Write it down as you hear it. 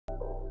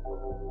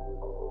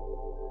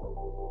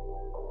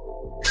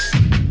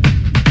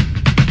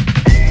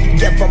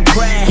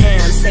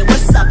Abraham. Say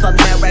what's up,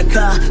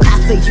 America.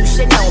 Half of you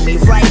should know me,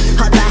 right?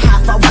 Other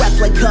half a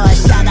replica.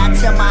 Shout out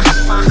to my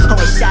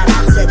shout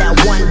out to that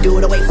one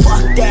dude. Oh wait,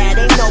 fuck that,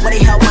 ain't nobody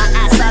held my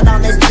ass out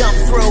on this jump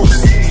through.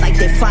 Seems like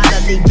they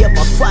finally give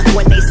a fuck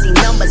when they see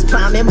numbers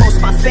climbing.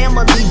 Most my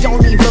family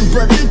don't even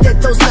believe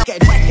that those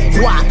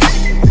walk.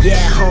 Yeah,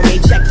 homie,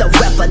 check the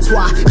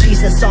repertoire.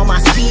 Jesus on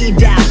my speed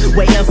dial,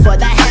 waiting for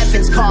the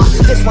heavens call.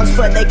 This one's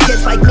for the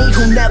kids like me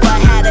who never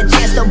had a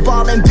chance to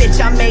ball. And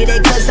bitch, I made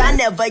it cause I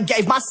never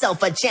gave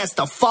myself a chance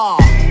to fall.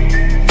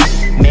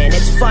 Man,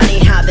 it's funny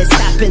how this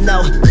happened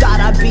though.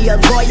 Thought I'd be a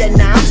lawyer,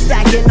 now I'm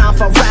stacking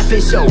off a rapping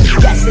show.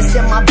 Guess it's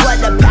in my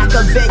blood to pack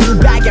a venue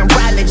bag and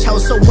ravage ho.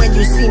 So when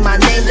you see my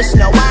name, just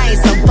know I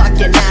ain't some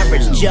fucking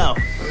average Joe.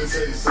 Let me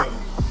tell you something.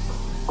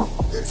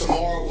 If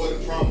tomorrow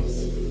wasn't promised,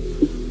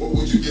 what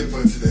would you give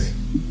for today?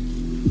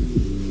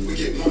 We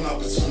get one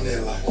opportunity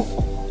in life,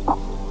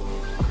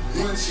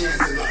 one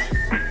chance in life,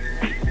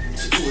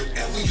 to do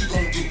whatever you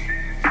gonna do,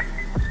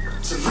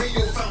 to lay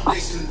your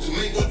foundation, to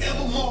make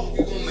whatever mark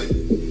you gonna make,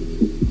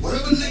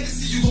 whatever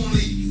legacy you gonna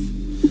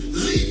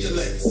leave your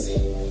legacy.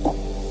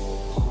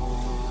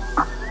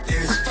 And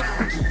it's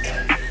found through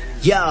effort.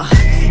 Yeah,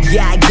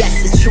 I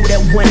guess it's true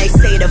that when they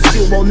say the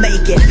few will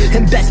make it,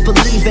 and best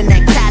believe in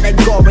that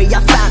category,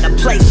 I found a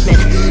placement.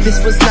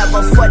 This was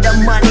never for the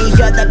money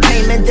or the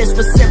payment, this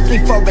was simply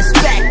for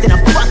respect, and a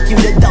fuck you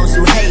to those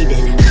who hate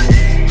it.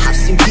 I've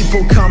seen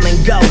people come and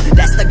go,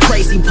 that's the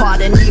crazy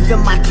part, and even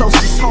my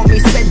closest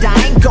homie said I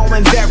ain't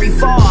going very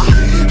far.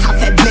 I've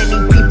had many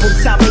people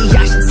tell me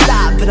I should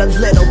stop, but a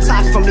little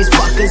talk from these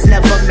fuckers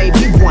never made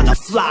me wanna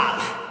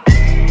flop.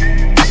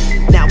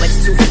 Now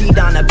it's 2 feet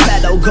on a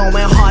pedal, going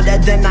harder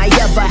than I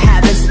ever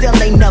have, and still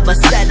ain't never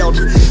settled.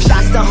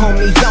 Shots to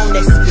homie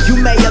Jonas, you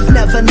may have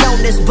never known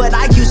this, but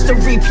I used to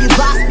reap, he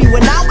lost me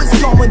when I was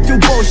going through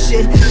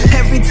bullshit.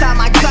 Every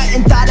time I cut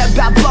and thought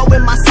about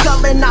blowing my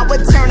skull, and I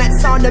would turn that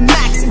song to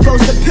max and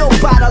close the pill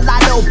bottle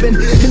I'd open.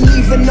 And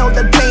even though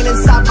the pain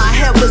inside my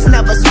head was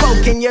never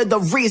spoken, you're the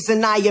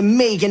reason I am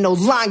me, and no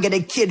longer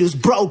the kid who's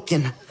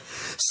broken.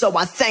 So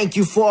I thank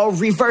you for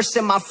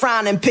reversing my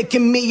frown and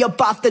picking me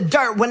up off the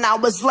dirt when I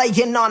was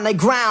laying on the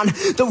ground.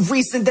 The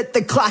reason that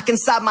the clock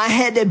inside my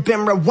head had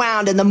been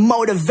rewound, and the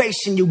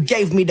motivation you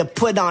gave me to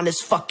put on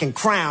this fucking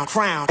crown.